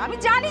পারবে না, আমি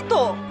জানি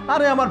তো।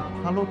 আরে আমার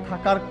ভালো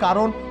থাকার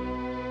কারণ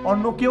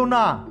অন্য কেউ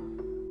না,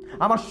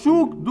 আমার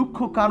সুখ দুঃখ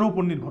কারো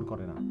উপর নির্ভর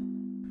করে না।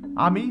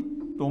 আমি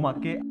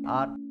তোমাকে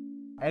আর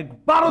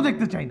একবারও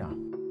দেখতে চাই না,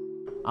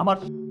 আমার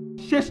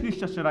শেষ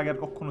নিঃশ্বাসের আগে আর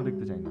কখনো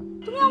দেখতে চাই না।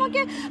 তুমি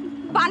আমাকে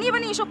বানিয়ে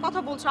বানিয়ে এসব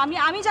কথা বলছো।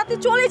 আমি যাতে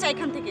চলে যাই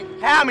এখান থেকে।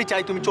 হ্যাঁ আমি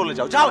চাই তুমি চলে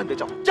যাও, যাও এনতে,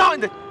 যাও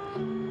এনতে।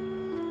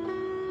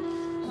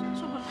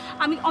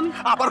 আমি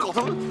আবার কথা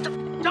বল,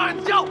 যাও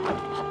এনতে, যাও।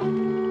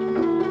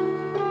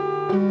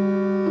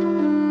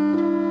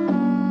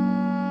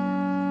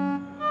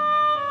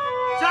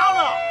 যাও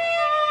না।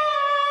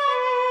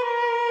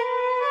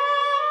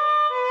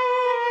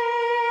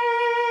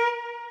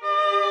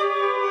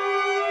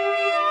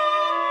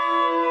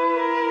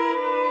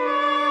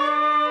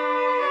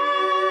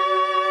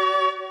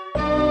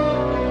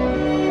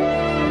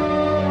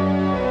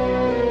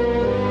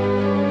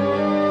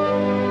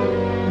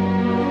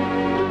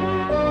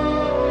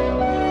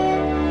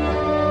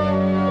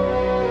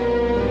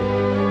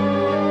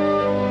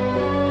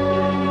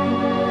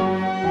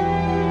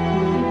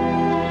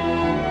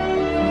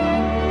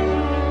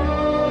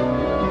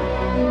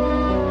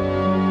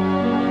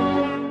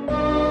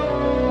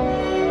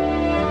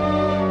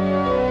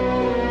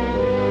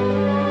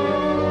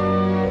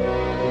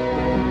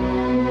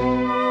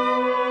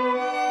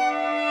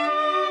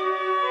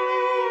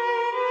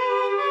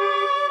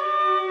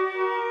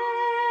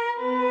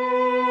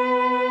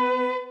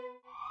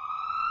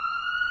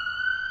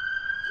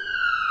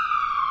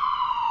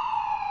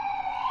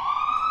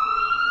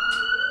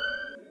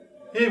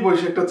 এই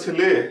বয়সে একটা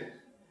ছেলে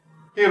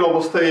এর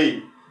অবস্থা এই,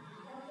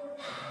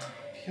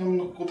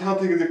 কোথা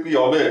থেকে যে কি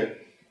হবে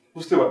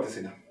বুঝতে পারতেছি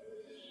না।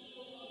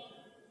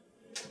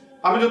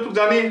 আমি যতটুকু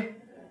জানি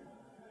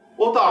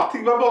ও তো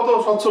আর্থিকভাবে অত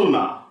সচ্ছল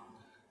না।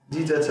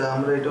 জি চাচা,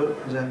 আমরা এটাও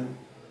জানি।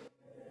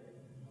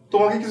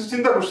 তোমাকে কিছু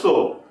চিন্তা করছো?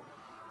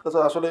 চাচা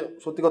আসলে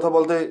সত্যি কথা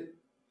বলতে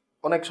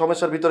অনেক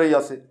সমস্যার ভিতরেই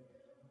আছে,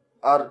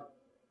 আর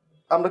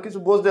আমরা কিছু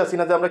বুঝতে আসি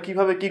না যে আমরা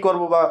কিভাবে কি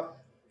করব বা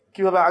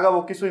কিভাবে আগাবো,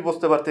 কিছুই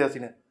বুঝতে পারতে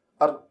আসি না।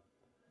 আর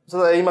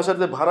এই মাসের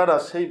যে ভাড়াটা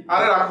সেই...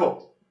 আরে রাখো,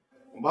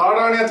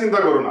 ভাড়াটা নিয়ে চিন্তা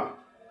করো না,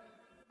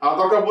 আর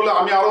দরকার বলে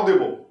আমি আরো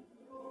দেব,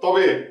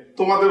 তবে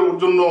তোমাদের ওর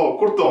জন্য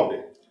করতে হবে।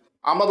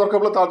 আমরা দরকার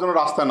বলে তার জন্য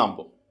রাস্তায়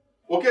নামবো,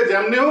 ওকে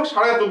যেমনি হোক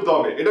সারায় তুলতে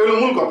হবে, এটা হলো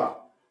মূল কথা।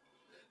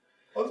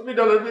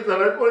 হসপিটালের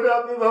বিছানায় পড়ে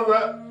আছে দাদা,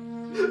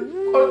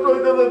 কষ্ট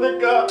হইতেছে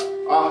দেখা।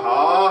 আহা,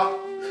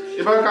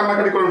 এভাবে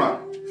কান্নাকাটি করো না,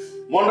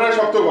 মনটাকে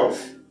শক্ত করো।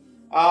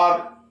 আর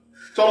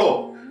চলো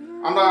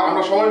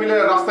আমরা সবাই মিলে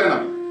রাস্তায়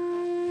নামি,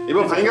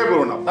 এবং ভাঙ্গা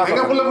করো না,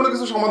 ভাঙ্গা করলে কোনো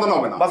কিছু সমাধান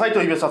হবে না। বাসাই তো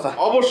হইবে চাচা।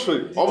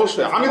 অবশ্যই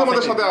অবশ্যই, আমি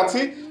তোমাদের সাথে আছি,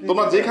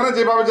 তোমরা যেখানে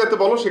যেভাবে যেতে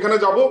বলো সেখানে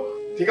যাব,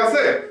 ঠিক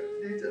আছে?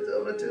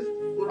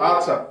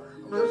 আচ্ছা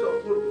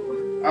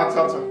আচ্ছা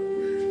আচ্ছা,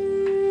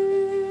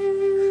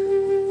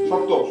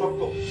 শক্ত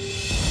শক্ত।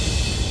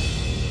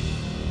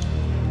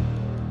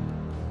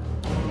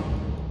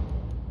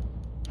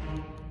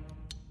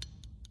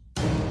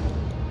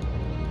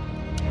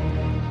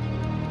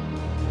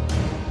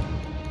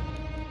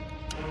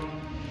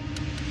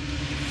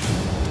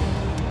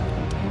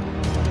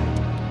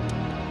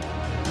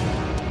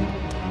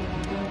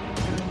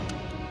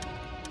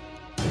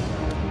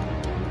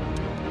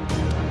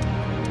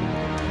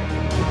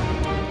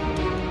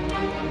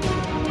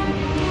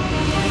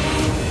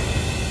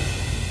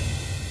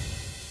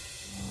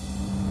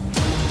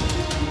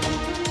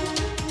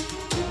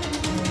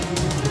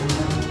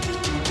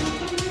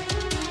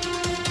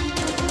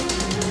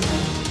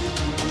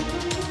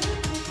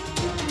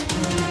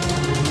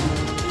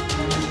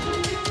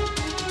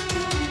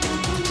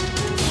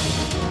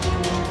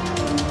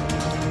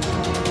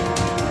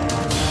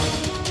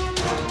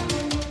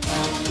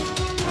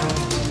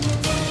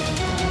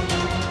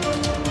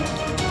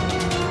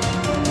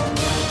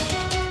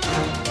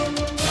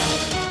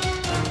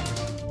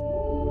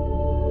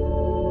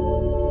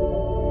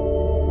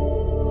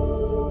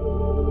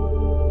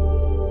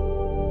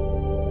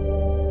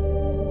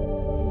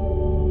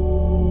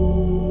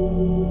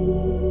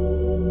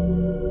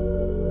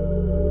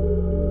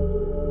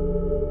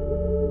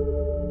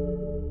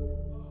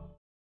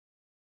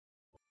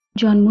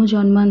 জন্ম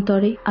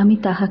জন্মান্তরে আমি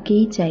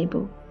তাহাকেই চাইব,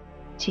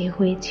 যে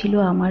হয়েছিল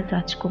আমার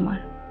রাজকুমার।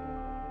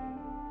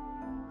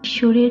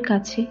 ঈশ্বরের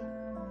কাছে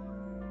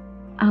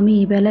আমি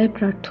এবেলায়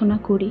প্রার্থনা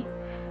করি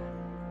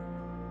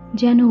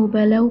যেন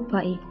ওবেলাও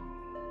পাই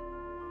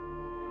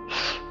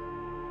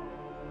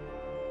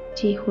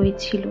যে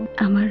হয়েছিল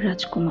আমার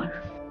রাজকুমার।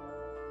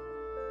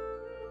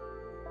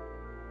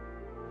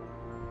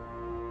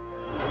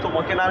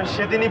 তোমাকে না আমি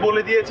সেদিনই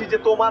বলে দিয়েছি যে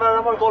তোমার আর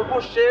আমার গল্প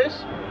শেষ।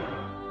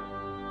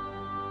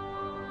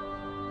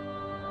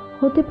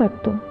 হতে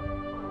পারত,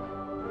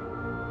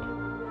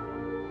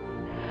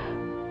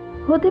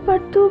 হতে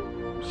পারত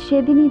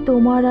সেদিনই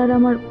তোমার আর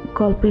আমার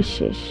গল্পের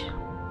শেষ,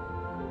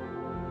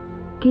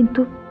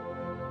 কিন্তু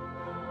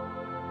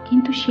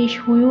কিন্তু শেষ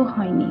হয়েও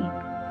হয়নি।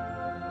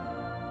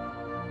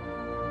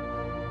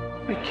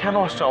 তুমি কেন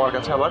আসছো আমার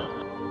কাছে আবার?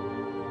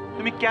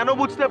 তুমি কেন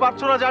বুঝতে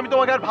পারছো না যে আমি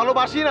তোমাকে আর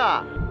ভালোবাসি না?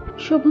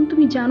 শোভন,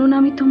 তুমি জানো না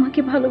আমি তোমাকে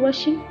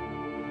ভালোবাসি।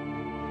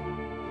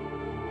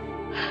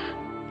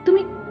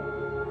 তুমি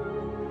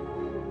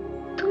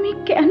তুমি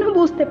কেন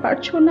বুঝতে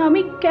পারছো না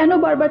আমি কেন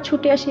বারবার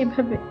ছুটে আসি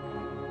এভাবে?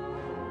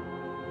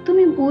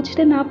 তুমি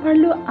বুঝতে না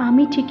পারলেও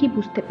আমি ঠিকই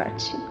বুঝতে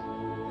পারছি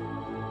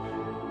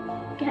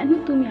কেন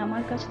তুমি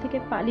আমার কাছ থেকে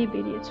পালিয়ে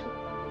বেরিয়েছো,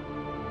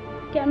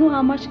 কেন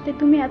আমার সাথে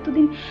তুমি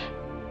এতদিন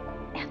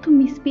এত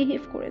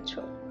মিসবিহেভ করেছো।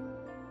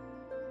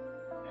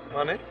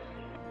 মানে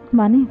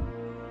মানে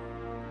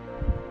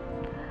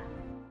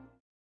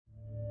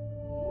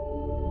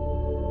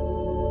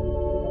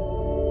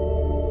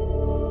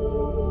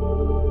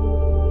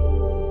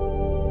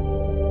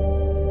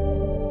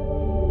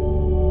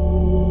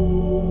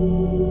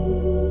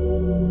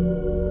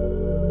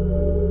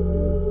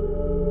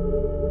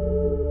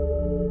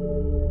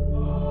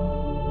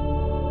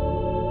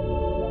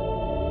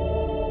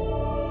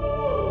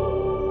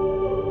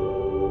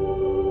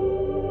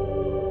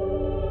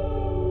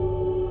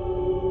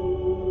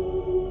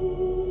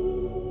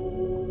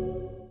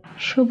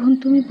শোভন,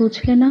 তুমি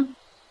বুঝলে না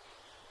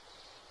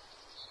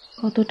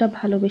কতটা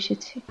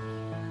ভালোবেসেছি।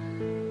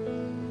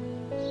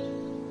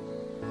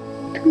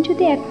 তুমি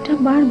যদি একটা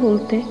বার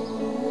বলতে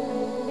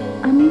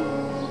আমি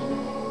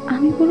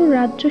আমি পুরো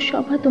রাজ্য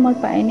সভা তোমার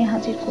পায়ে নিয়ে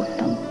হাজির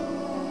করতাম।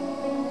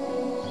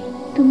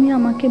 তুমি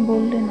আমাকে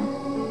বললে না।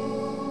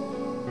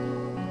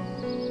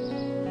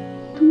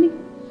 তুমি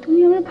তুমি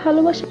আমার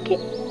ভালোবাসাকে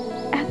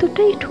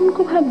এতটাই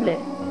ঠুনকো ভাবলে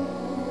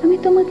আমি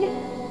তোমাকে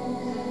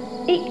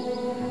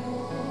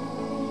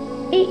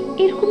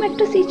এরকম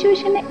একটা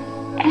সিচুয়েশনে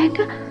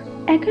একা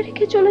একা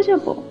রেখে চলে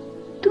যাব?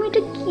 তুমি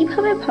এটা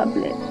কিভাবে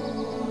ভাবলে?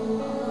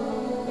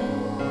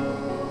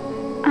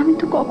 আমি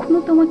তো কখনো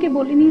তোমাকে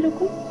বলিনি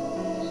এরকম।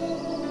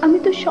 আমি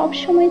তো সব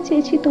সময়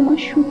চেয়েছি তোমার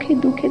সুখে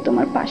দুঃখে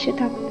তোমার পাশে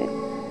থাকতে,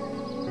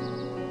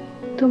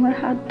 তোমার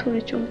হাত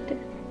ধরে চলতে।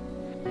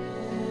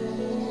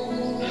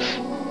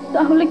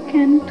 তাহলে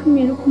কেন তুমি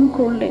এরকম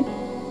করলে?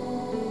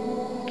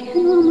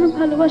 কেন আমার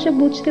ভালোবাসা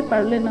বুঝতে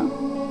পারলে না?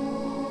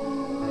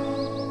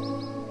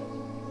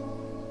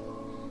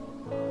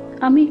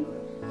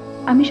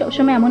 আমি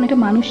সবসময় এমন একটা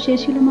মানুষ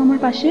চেয়েছিলাম আমার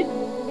পাশে,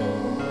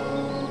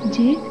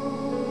 যে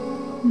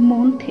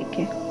মন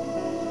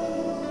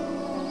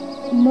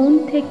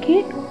থেকে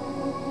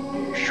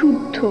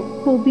শুদ্ধ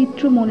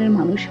পবিত্র মনের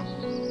মানুষ।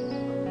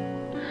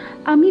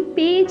 আমি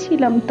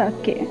পেয়েছিলাম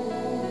তাকে,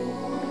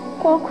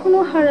 কখনো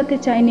হারাতে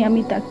চাইনি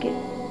আমি তাকে।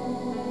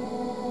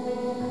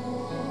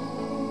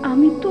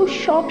 আমি তো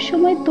সব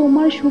সময়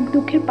তোমার সুখ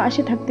দুঃখের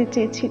পাশে থাকতে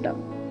চেয়েছিলাম।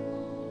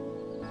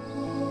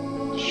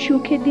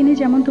 সুখের দিনে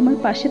যেমন তোমার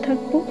পাশে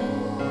থাকবো,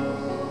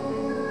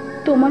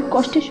 তোমার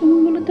কষ্টের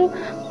সময়গুলো তো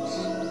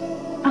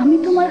আমি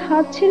তোমার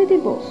হাত ছেড়ে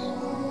দিব।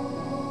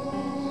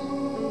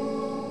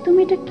 তুমি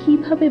এটা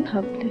কিভাবে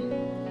ভাবলে?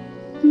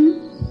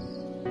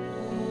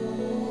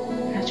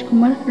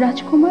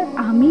 রাজকুমার,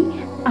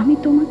 আমি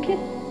তোমাকে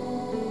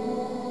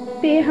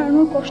পেয়ে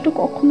হারানোর কষ্ট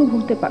কখনো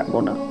ভুলতে পারবো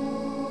না।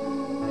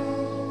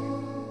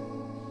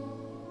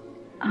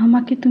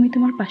 আমাকে তুমি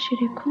তোমার পাশে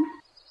রেখো,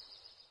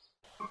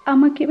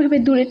 আমাকে এভাবে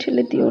দূরে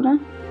ঠেলে দিও না।